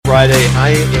Friday.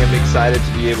 I am excited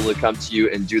to be able to come to you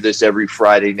and do this every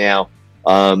Friday now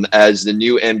as the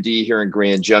new MD here in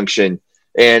Grand Junction.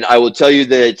 And I will tell you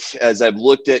that as I've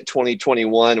looked at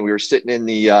 2021, we were sitting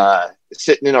in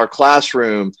our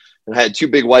classroom and I had two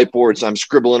big whiteboards. I'm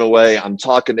scribbling away. I'm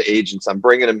talking to agents. I'm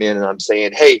bringing them in and I'm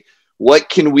saying, hey, what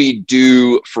can we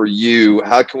do for you?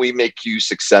 How can we make you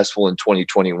successful in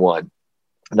 2021?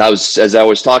 And as I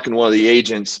was talking to one of the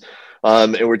agents,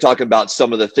 and we're talking about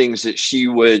some of the things that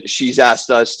she's asked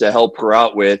us to help her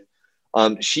out with.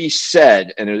 She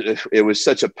said, and it was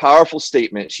such a powerful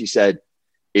statement. She said,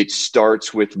 it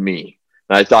starts with me.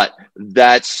 And I thought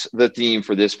that's the theme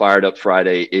for this Fired Up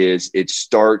Friday is it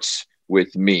starts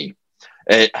with me.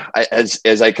 And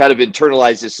as I kind of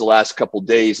internalized this the last couple of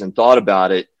days and thought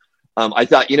about it, I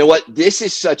thought, you know what, this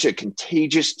is such a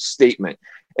contagious statement.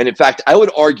 And in fact, I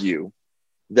would argue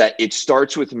that it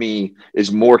starts with me is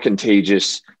more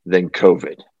contagious than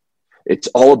COVID. It's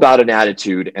all about an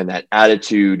attitude, and that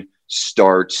attitude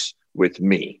starts with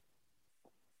me.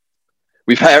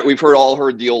 We've heard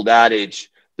the old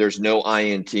adage, there's no I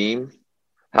in team.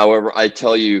 However, I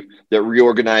tell you that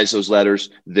reorganize those letters,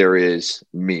 there is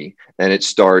me, and it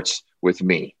starts with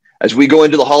me. As we go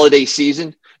into the holiday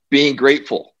season, being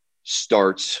grateful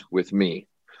starts with me.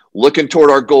 Looking toward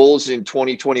our goals in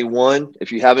 2021,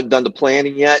 if you haven't done the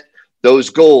planning yet, those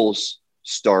goals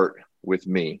start with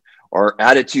me. Our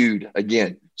attitude,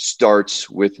 again, starts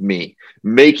with me.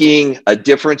 Making a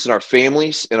difference in our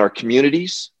families, in our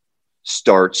communities,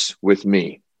 starts with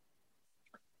me.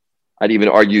 I'd even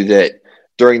argue that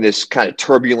during this kind of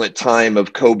turbulent time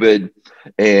of COVID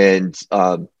and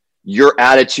your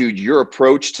attitude, your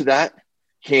approach to that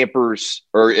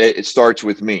it starts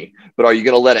with me. But are you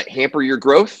going to let it hamper your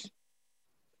growth?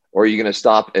 Or are you going to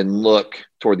stop and look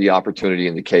toward the opportunity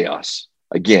in the chaos?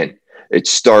 Again, it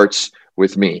starts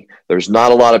with me. There's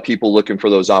not a lot of people looking for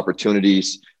those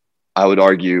opportunities. I would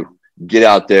argue, get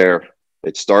out there.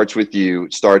 It starts with you.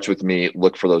 It starts with me.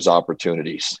 Look for those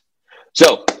opportunities.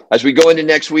 So as we go into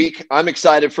next week, I'm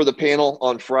excited for the panel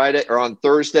on Friday or on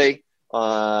Thursday.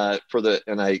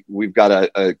 We've got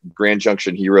a Grand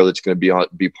Junction hero that's going to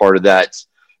be part of that.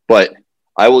 But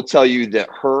I will tell you that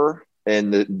her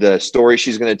and the story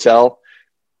she's going to tell,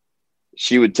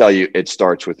 she would tell you it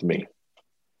starts with me.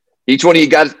 Each one of you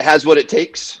guys has what it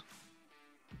takes.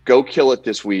 Go kill it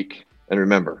this week. And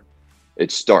remember,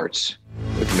 it starts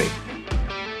with me.